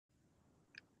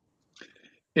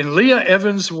In Leah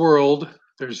Evans' world,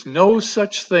 there's no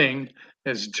such thing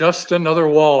as just another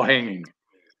wall hanging.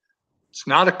 It's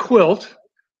not a quilt,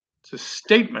 it's a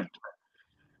statement.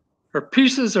 Her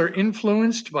pieces are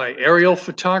influenced by aerial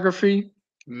photography,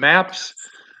 maps,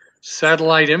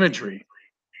 satellite imagery,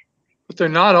 but they're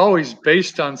not always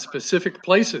based on specific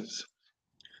places.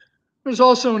 There's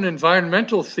also an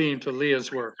environmental theme to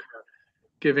Leah's work,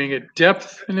 giving it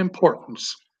depth and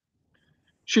importance.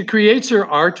 She creates her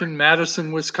art in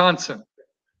Madison, Wisconsin.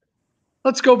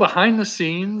 Let's go behind the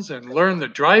scenes and learn the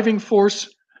driving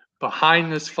force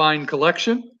behind this fine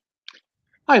collection.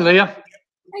 Hi, Leah.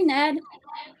 Hi, Ned.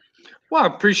 Well, I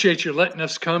appreciate you letting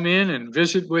us come in and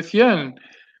visit with you, and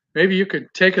maybe you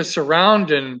could take us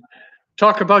around and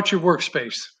talk about your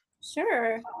workspace.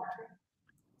 Sure.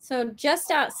 So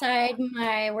just outside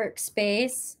my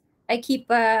workspace, I keep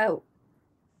a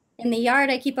in the yard.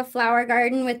 I keep a flower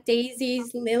garden with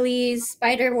daisies, lilies,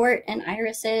 spiderwort, and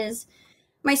irises.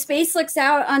 My space looks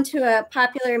out onto a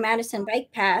popular Madison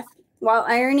bike path. While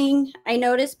ironing, I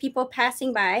notice people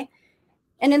passing by,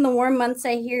 and in the warm months,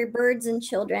 I hear birds and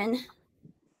children.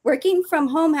 Working from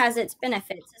home has its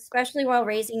benefits, especially while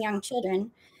raising young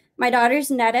children. My daughters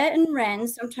Netta and Ren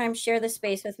sometimes share the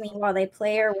space with me while they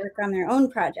play or work on their own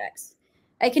projects.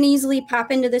 I can easily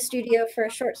pop into the studio for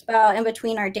a short spell in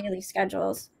between our daily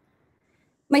schedules.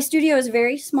 My studio is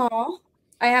very small.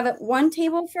 I have one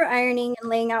table for ironing and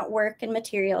laying out work and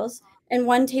materials, and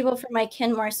one table for my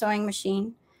Kenmore sewing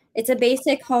machine. It's a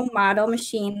basic home model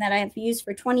machine that I've used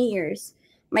for 20 years.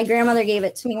 My grandmother gave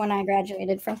it to me when I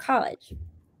graduated from college.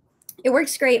 It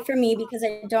works great for me because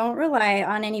I don't rely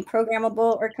on any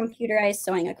programmable or computerized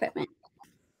sewing equipment.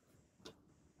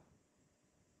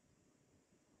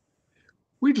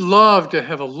 We'd love to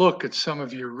have a look at some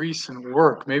of your recent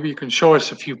work. Maybe you can show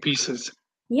us a few pieces.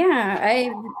 Yeah,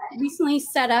 I recently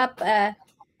set up a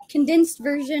condensed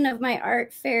version of my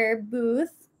art fair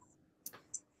booth.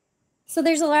 So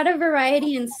there's a lot of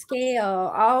variety and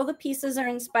scale. All the pieces are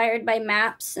inspired by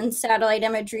maps and satellite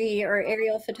imagery or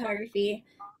aerial photography.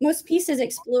 Most pieces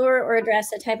explore or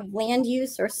address a type of land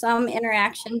use or some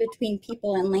interaction between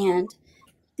people and land.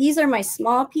 These are my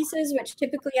small pieces, which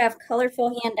typically have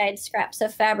colorful hand-dyed scraps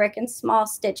of fabric and small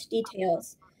stitch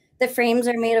details. The frames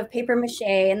are made of paper mache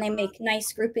and they make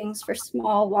nice groupings for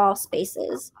small wall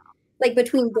spaces, like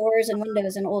between doors and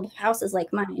windows in old houses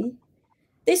like mine.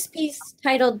 This piece,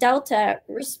 titled Delta,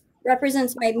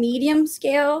 represents my medium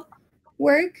scale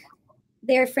work.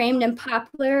 They're framed in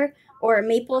poplar or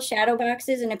maple shadow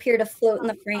boxes and appear to float in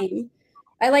the frame.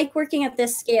 I like working at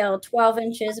this scale, 12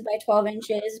 inches by 12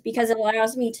 inches, because it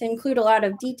allows me to include a lot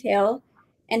of detail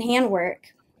and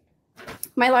handwork.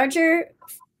 My larger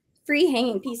free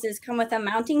hanging pieces come with a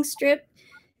mounting strip,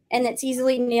 and it's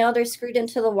easily nailed or screwed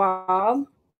into the wall,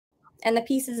 and the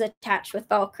piece is attached with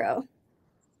Velcro.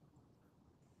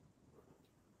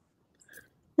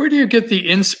 Where do you get the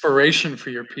inspiration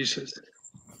for your pieces?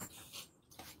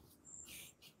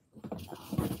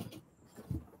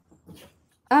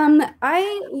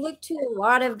 I look to a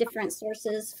lot of different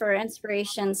sources for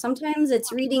inspiration. Sometimes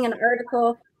it's reading an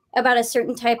article about a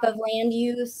certain type of land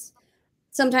use.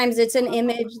 Sometimes it's an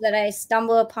image that I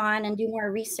stumble upon and do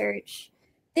more research.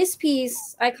 This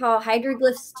piece I call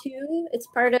Hydroglyphs 2. It's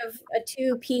part of a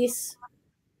two-piece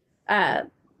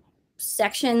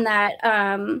section that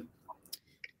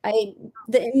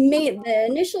the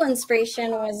initial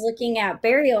inspiration was looking at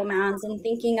burial mounds and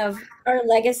thinking of our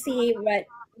legacy, what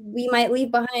we might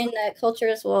leave behind that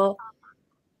cultures will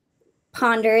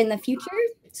ponder in the future.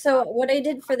 So what I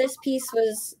did for this piece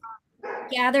was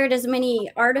gathered as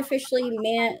many artificially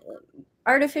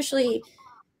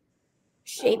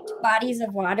shaped bodies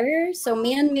of water. So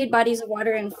man-made bodies of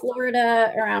water in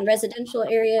Florida around residential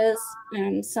areas.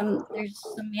 There's some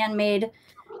man-made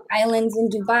islands in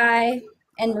Dubai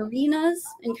and marinas,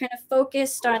 and kind of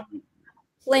focused on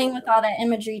playing with all that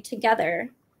imagery together.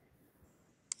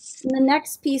 And the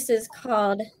next piece is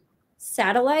called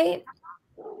Satellite.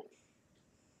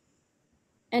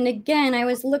 And again, I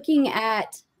was looking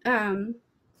at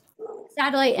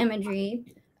satellite imagery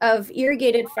of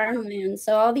irrigated farmland.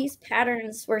 So all these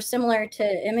patterns were similar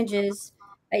to images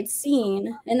I'd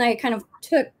seen. And I kind of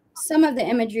took some of the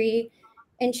imagery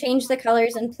and changed the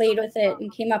colors and played with it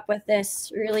and came up with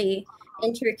this really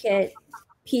intricate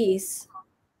piece.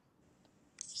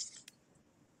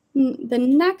 The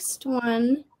next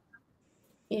one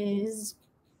is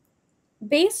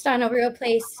based on a real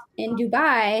place in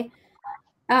Dubai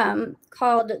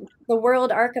called the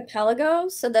World Archipelago.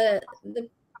 So the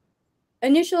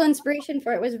initial inspiration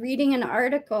for it was reading an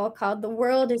article called The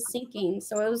World is Sinking.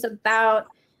 So it was about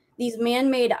these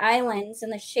man-made islands in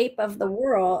the shape of the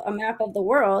world, a map of the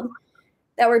world,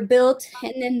 that were built,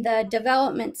 and then the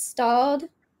development stalled,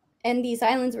 and these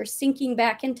islands were sinking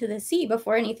back into the sea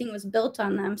before anything was built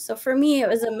on them. So for me, it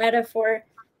was a metaphor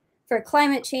for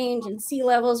climate change and sea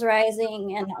levels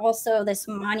rising, and also this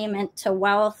monument to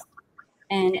wealth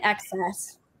and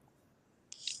excess.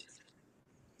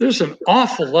 There's an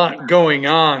awful lot going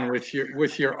on with your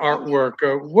artwork.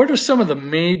 What are some of the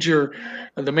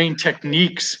main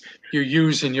techniques you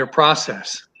use in your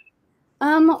process?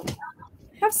 I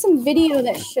have some video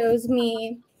that shows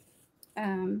me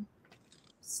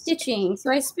stitching.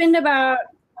 So I spend about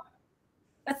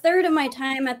a third of my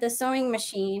time at the sewing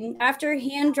machine. After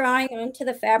hand drawing onto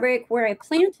the fabric where I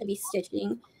plan to be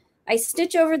stitching, I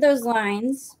stitch over those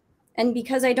lines. And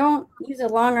because I don't use a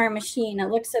long arm machine, it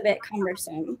looks a bit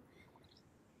cumbersome.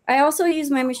 I also use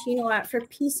my machine a lot for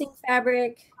piecing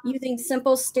fabric, using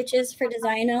simple stitches for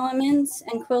design elements,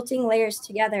 and quilting layers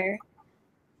together.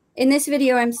 In this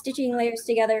video, I'm stitching layers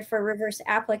together for reverse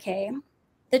applique.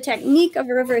 The technique of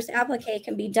a reverse applique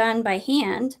can be done by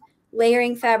hand,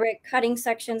 layering fabric, cutting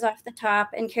sections off the top,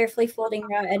 and carefully folding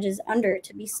raw edges under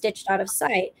to be stitched out of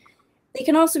sight. They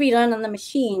can also be done on the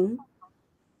machine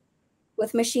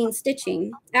with machine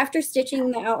stitching. After stitching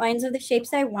the outlines of the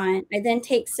shapes I want, I then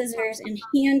take scissors and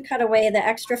hand cut away the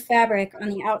extra fabric on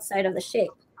the outside of the shape.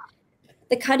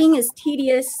 The cutting is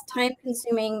tedious,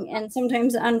 time-consuming, and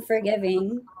sometimes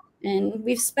unforgiving. And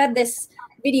we've sped this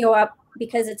video up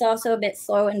because it's also a bit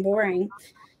slow and boring.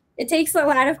 It takes a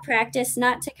lot of practice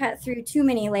not to cut through too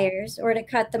many layers or to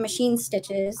cut the machine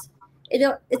stitches.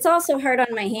 It's also hard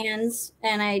on my hands,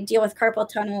 and I deal with carpal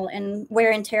tunnel and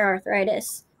wear and tear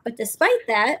arthritis. But despite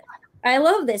that, I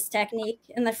love this technique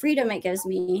and the freedom it gives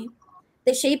me.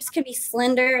 The shapes can be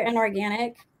slender and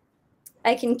organic.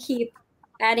 I can keep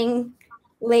adding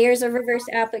layers of reverse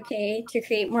applique to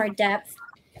create more depth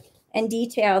and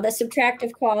detail. The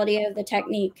subtractive quality of the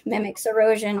technique mimics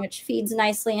erosion, which feeds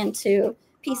nicely into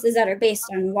pieces that are based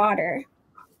on water.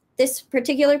 This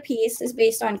particular piece is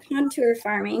based on contour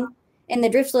farming in the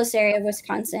driftless area of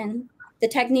Wisconsin. The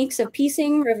techniques of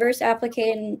piecing, reverse applique,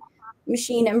 and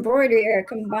machine embroidery are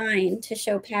combined to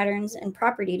show patterns and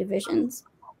property divisions.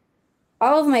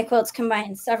 All of my quilts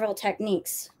combine several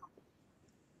techniques.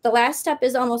 The last step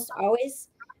is almost always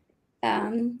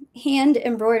hand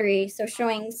embroidery, so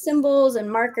showing symbols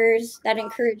and markers that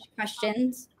encourage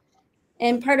questions.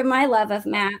 And part of my love of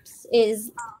maps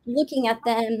is looking at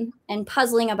them and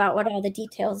puzzling about what all the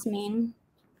details mean.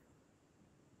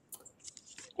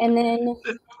 And then,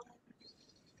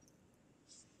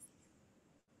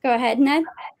 go ahead, Ned.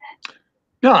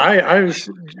 No, I was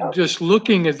just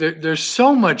looking at there's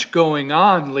so much going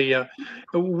on, Leah.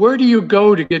 Where do you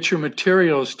go to get your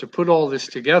materials to put all this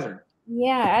together?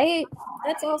 Yeah,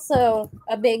 that's also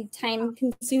a big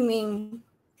time-consuming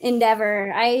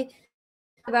endeavor. I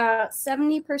about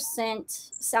 70%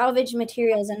 salvage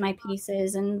materials in my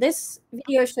pieces, and this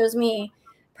video shows me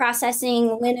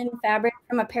processing linen fabric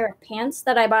from a pair of pants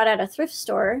that I bought at a thrift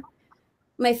store.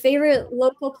 My favorite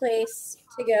local place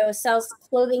to go sells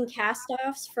clothing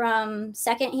cast-offs from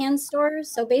secondhand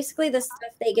stores. So basically the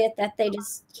stuff they get that they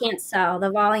just can't sell,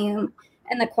 the volume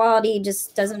and the quality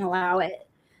just doesn't allow it.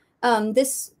 And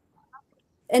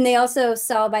they also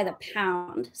sell by the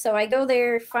pound. So I go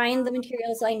there, find the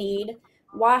materials I need,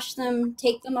 wash them,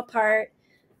 take them apart.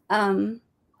 And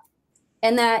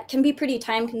that can be pretty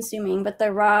time consuming, but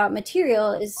the raw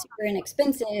material is super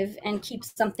inexpensive and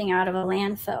keeps something out of a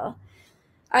landfill.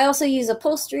 I also use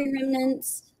upholstery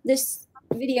remnants. This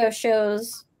video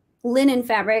shows linen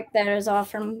fabric that is all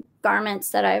from garments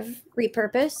that I've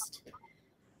repurposed.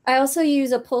 I also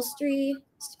use upholstery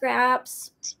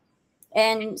scraps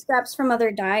and scraps from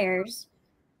other dyers,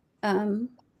 and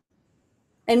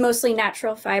mostly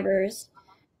natural fibers.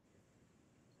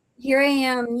 Here I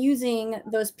am using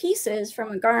those pieces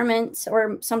from garments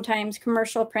or sometimes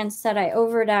commercial prints that I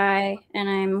over dye, and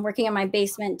I'm working in my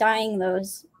basement dyeing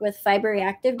those with fiber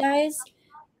reactive dyes.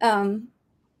 And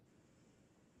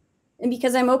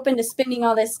because I'm open to spending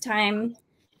all this time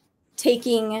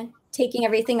taking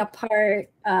everything apart,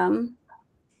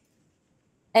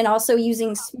 and also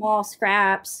using small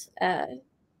scraps,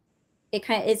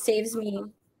 it saves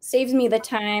me the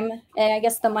time and I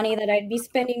guess the money that I'd be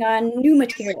spending on new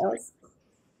materials.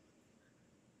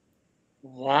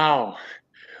 Wow.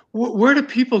 Where do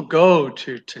people go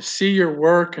to see your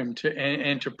work and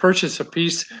to purchase a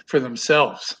piece for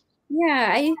themselves?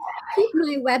 Yeah, I keep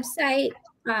my website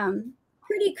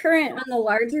pretty current on the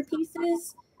larger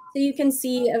pieces, so you can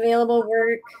see available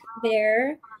work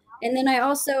there. And then I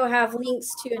also have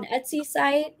links to an Etsy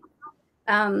site.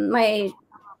 My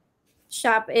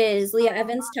shop is Leah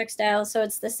Evans Textile, so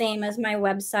it's the same as my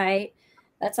website.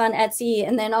 That's on Etsy,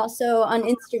 and then also on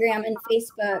Instagram and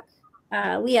Facebook.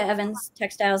 Leah Evans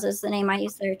Textiles is the name I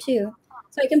use there too.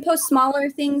 So I can post smaller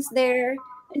things there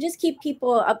and just keep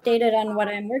people updated on what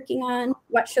I'm working on,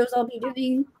 what shows I'll be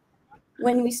doing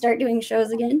when we start doing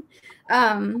shows again.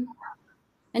 And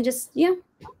just, yeah,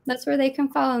 that's where they can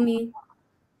follow me.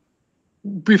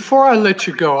 Before I let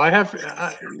you go,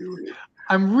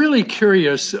 I'm really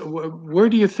curious, where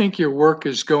do you think your work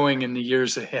is going in the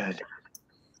years ahead?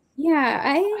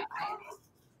 Yeah,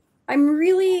 I'm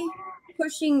really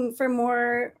pushing for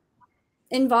more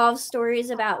involved stories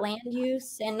about land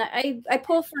use, and I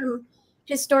pull from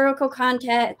historical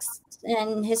context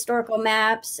and historical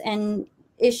maps and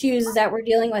issues that we're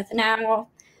dealing with now.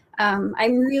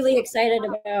 I'm really excited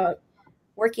about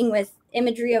working with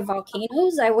imagery of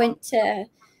volcanoes. I went to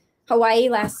Hawaii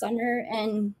last summer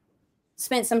and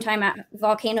spent some time at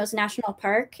Volcanoes National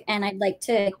Park, and I'd like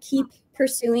to keep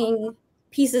pursuing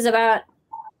pieces about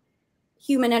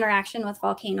human interaction with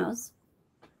volcanoes.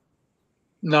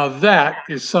 Now that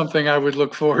is something I would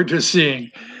look forward to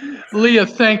seeing. Leah,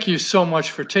 thank you so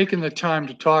much for taking the time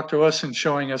to talk to us and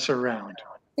showing us around.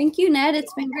 Thank you, Ned.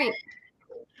 It's been great.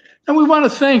 And we want to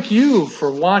thank you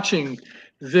for watching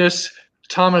this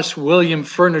Thomas William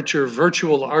Furniture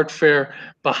Virtual Art Fair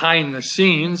behind the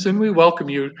scenes, and we welcome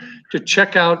you to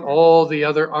check out all the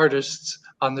other artists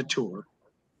on the tour.